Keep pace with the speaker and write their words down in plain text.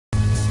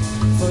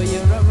for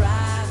your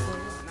arrival.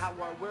 Not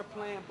while we're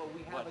playing, but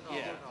we have a game.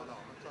 Yeah. No, I'm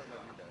talking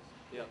about you guys.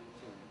 Yep.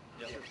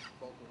 Yep.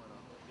 Both went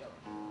up. Yep.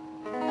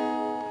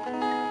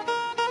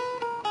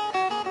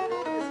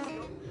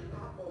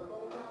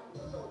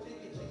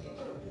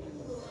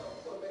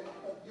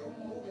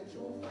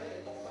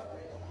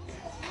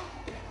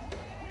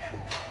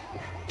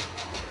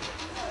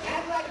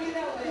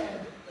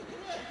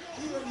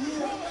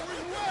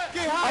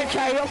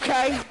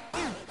 Okay.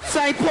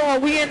 St. Paul,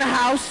 we in the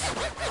house.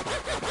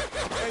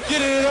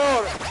 Get it in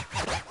order.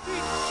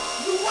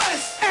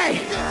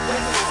 Hey!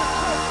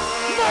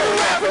 Murder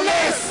rapper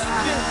list!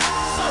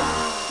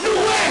 New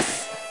West!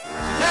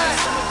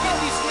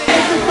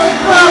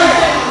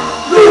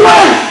 New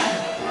West!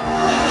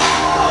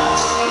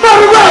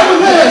 Murder rapper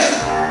list!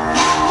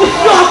 Just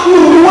drop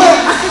New West!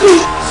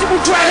 She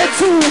with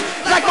gratitude,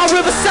 like my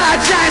Riverside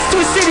Giants.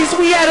 Twin Cities,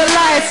 we had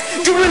alliance.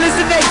 Gorillas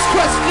and apes,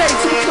 crush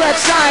snakes, we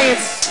clutch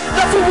giants.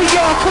 That's who we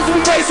are, cause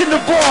we raising the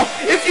ball.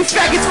 If you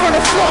faggots run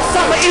the floor,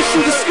 I'ma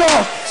issue the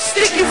score.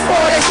 Stick you for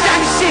that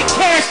shiny shit,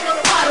 cash,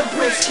 bottom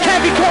bricks.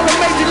 Can't be calling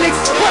major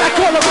leagues, but I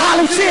call them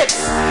hollow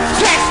tips.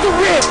 Catch the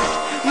rip,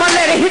 my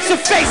letter hit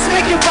your face,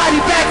 make your body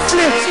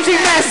backflip.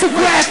 G-Master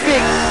graphic,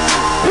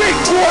 Brick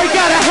Boy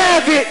gotta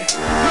have it.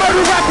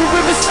 Murder rapper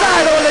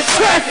Riverside on the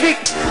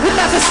traffic.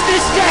 Without the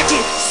stitch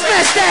jacket,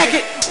 smash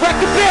jacket. Rack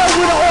the bell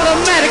with an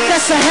automatic,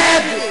 that's a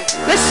habit.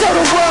 Let's show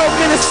the world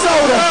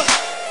Minnesota.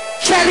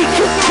 Cali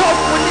kiss coke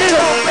with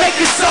little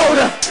baking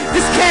soda.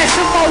 This cash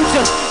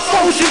emotion,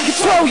 motion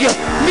control ya.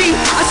 Me,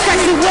 I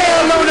scratch the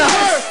whale on the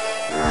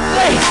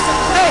hey,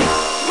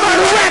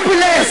 murder rapper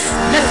list.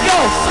 Let's go.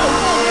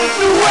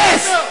 New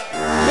West.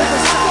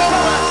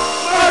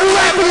 Murder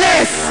rapper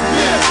list.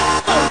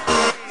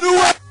 New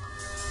West.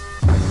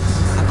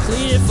 I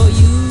pleaded for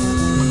you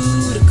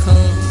to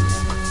come.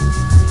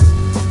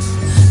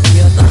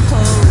 You're the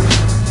hope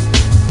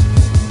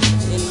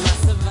in my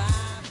survival.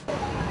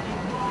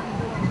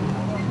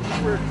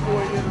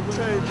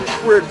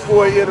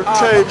 BRICKBOY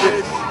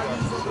Entertainment.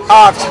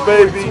 Ox,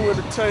 baby.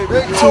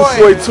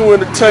 242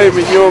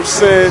 Entertainment, you know what I'm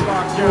saying?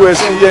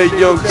 USDA,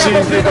 Young G.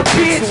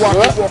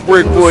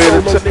 BRICKBOY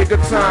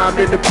Entertainment. Time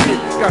in the pit,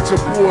 got your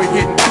boy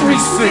hitting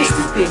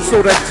 360.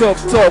 So that tough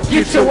talk,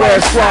 get your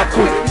ass rocked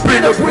quick.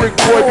 Been a brick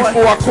boy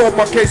before I caught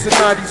my case in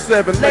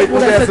 97.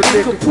 Labeled as a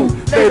nigga poop,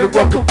 later a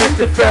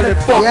convicted felon.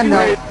 Fuck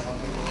you.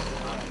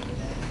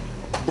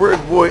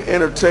 BRICKBOY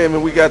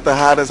Entertainment, we got the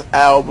hottest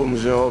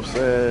albums, you know what I'm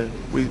saying?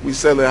 We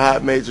selling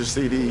hot major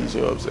CDs,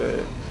 you know what I'm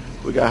saying?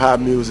 We got hot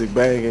music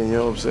banging, you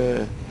know what I'm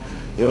saying?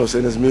 You know what I'm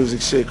saying? This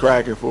music shit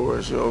cracking for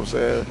us, you know what I'm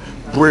saying?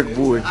 BRICKBOY,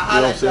 you know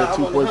what I'm saying?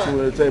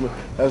 242 Entertainment.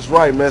 That's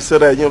right, man. Say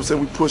that, you know what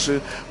I'm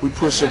saying? We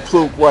pushing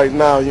Pluke right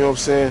now, you know what I'm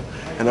saying?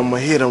 And I'm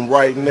gonna hit him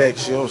right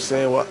next, you know what I'm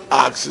saying? With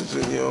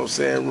oxygen, you know what I'm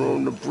saying?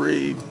 Room to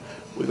breathe.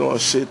 We're gonna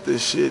shit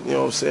this shit, you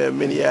know what I'm saying?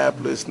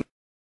 Minneapolis.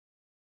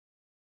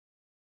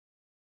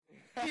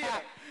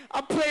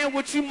 I'm playing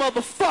with you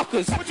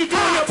motherfuckers. What you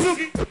doing here,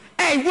 Pluke?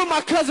 Hey, where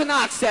my cousin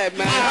Ox at,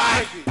 man?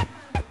 Wait,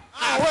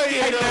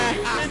 man.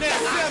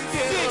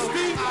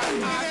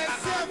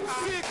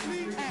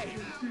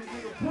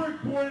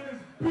 BRICKBOY in this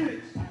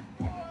bitch.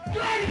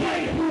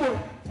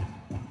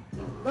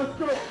 Let's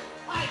go.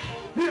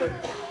 Here.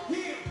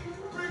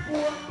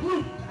 BRICKBOY,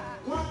 Pluke.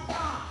 One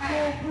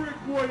time.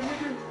 BRICKBOy,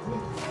 nigga.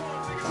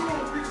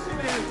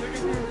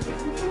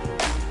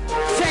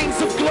 Chains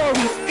of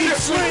glory,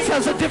 each link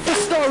tells a different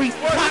story.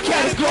 My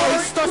category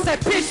starts that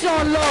pitch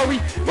on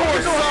Lori. More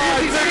north,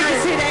 these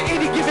niggas hit at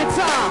any given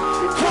time.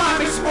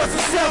 Crime exports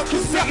itself,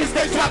 cause niggas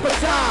they top a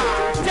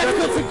dime. Death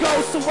comes and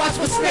goes, so watch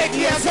for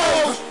snaky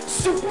assholes.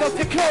 Souped up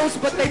your clothes,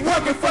 but they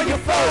working for your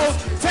foes.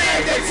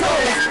 Tag their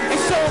toes, and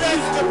show them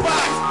use the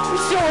box.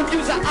 Show them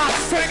use an ox,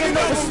 taking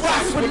over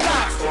spots with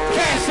locks.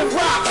 Cash and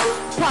rocks,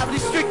 probably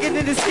stricken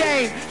in this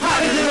game.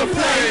 Hotter than a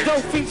flame, no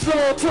feet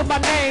loyal to my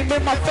name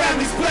and my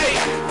family's blade.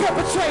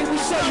 Perpetrate, we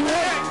show you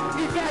hate.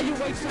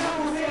 Evaluate your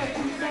own head,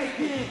 we make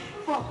it.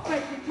 Fuck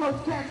faking close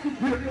cash, you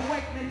build your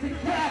awakening to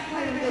cash,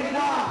 later they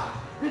lie.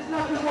 There's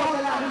nothing more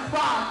than I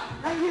despise.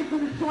 I use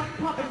the joint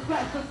puppet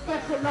slash a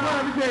specialized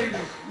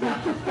Terminator. Melt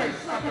your face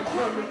like a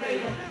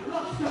Terminator.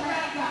 Looks to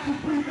rap, got you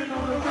breathing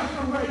on the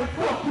respirator.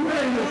 Fuck you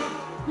later.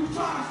 You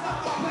trying to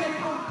stop my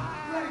paper?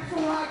 Like so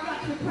I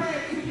got your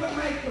pants to your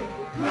maker.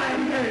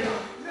 Gladiator.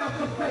 Melt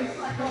your face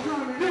like a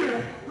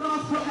Terminator.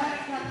 Lungs to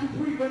rap, got you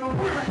breathing on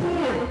the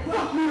respirator.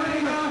 Fuck you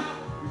later.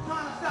 You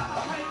trying to stop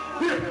my paper?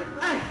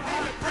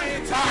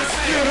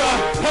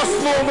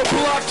 Hustle on the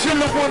block,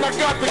 killer when I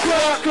got the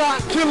Glock.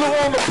 Killer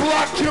on the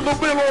block, killer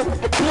bill on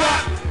the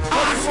block.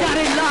 I got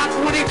it locked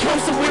when it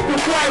comes to whipping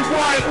white.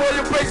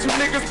 Royal base you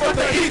niggas, but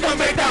the heat can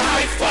make the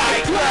high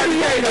fight.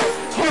 Gladiator,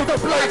 hold the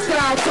blacks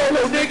down,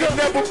 solo nigga.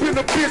 Never been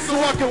a bitch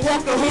so I can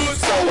walk the hood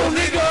solo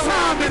nigga.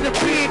 Time in the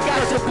pig,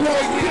 got your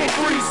boy hit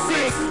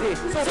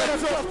 360. So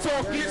that's tough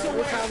talk, get your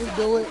That's how we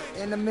do it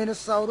in the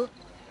Minnesota.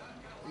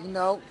 You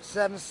know,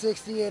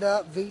 760 it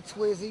up,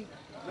 V-Twizzy.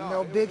 You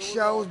know, big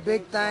shows,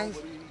 big things,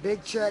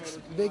 big checks,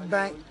 big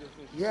bank.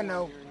 You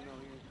know,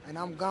 and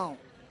I'm gone.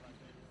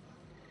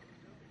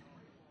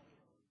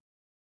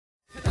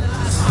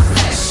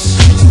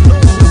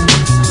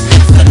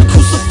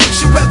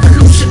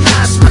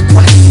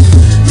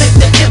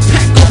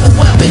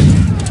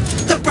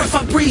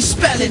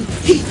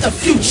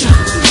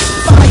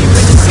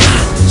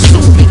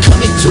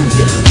 to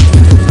you.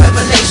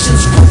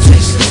 Revelations,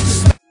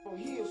 quotations.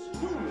 He is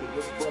truly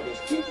his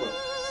brother's keeper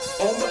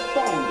and the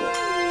founder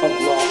of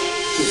Law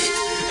 2.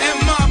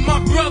 Am I my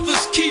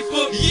brother's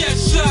keeper?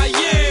 Yes, I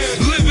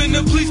am. Living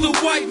to please the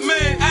white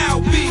man,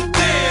 I'll be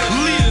there.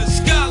 Leader,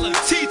 scholar,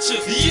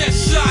 teacher,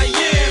 yes, I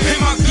am. And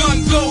my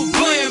gun go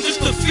blam just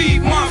to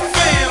feed my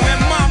fam.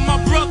 Am I my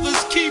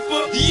brother's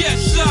keeper?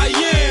 Yes, I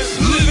am.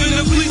 Living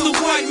to please the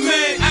white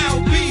man,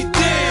 I'll be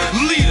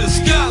there. Leader,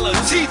 scholar,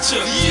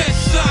 teacher,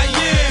 yes, I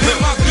am. And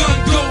my gun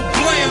go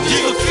blam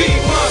just to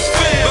feed my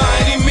fam. By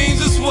any means,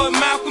 that's what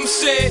Malcolm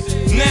said.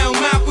 Now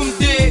Malcolm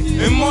dead,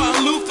 and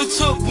Martin Luther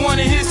took one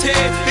in his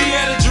head. He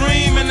had a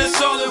dream, and that's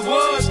all it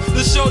was,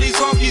 to show these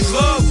honkies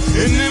love.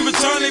 And in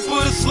return, they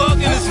put a slug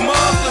in his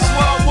mug. That's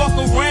why I walk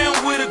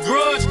around with a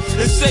grudge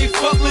and say,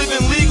 fuck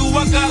living legal.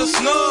 I got a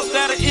snub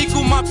that'll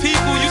equal my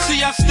people. You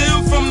see, I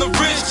steal from the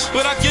rich,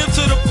 but I give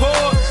to the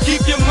poor.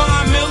 Keep your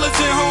mind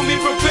militant, homie,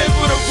 prepare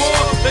for the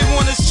war. They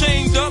want us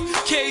chained up,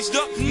 caged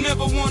up,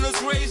 never want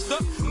us raised up.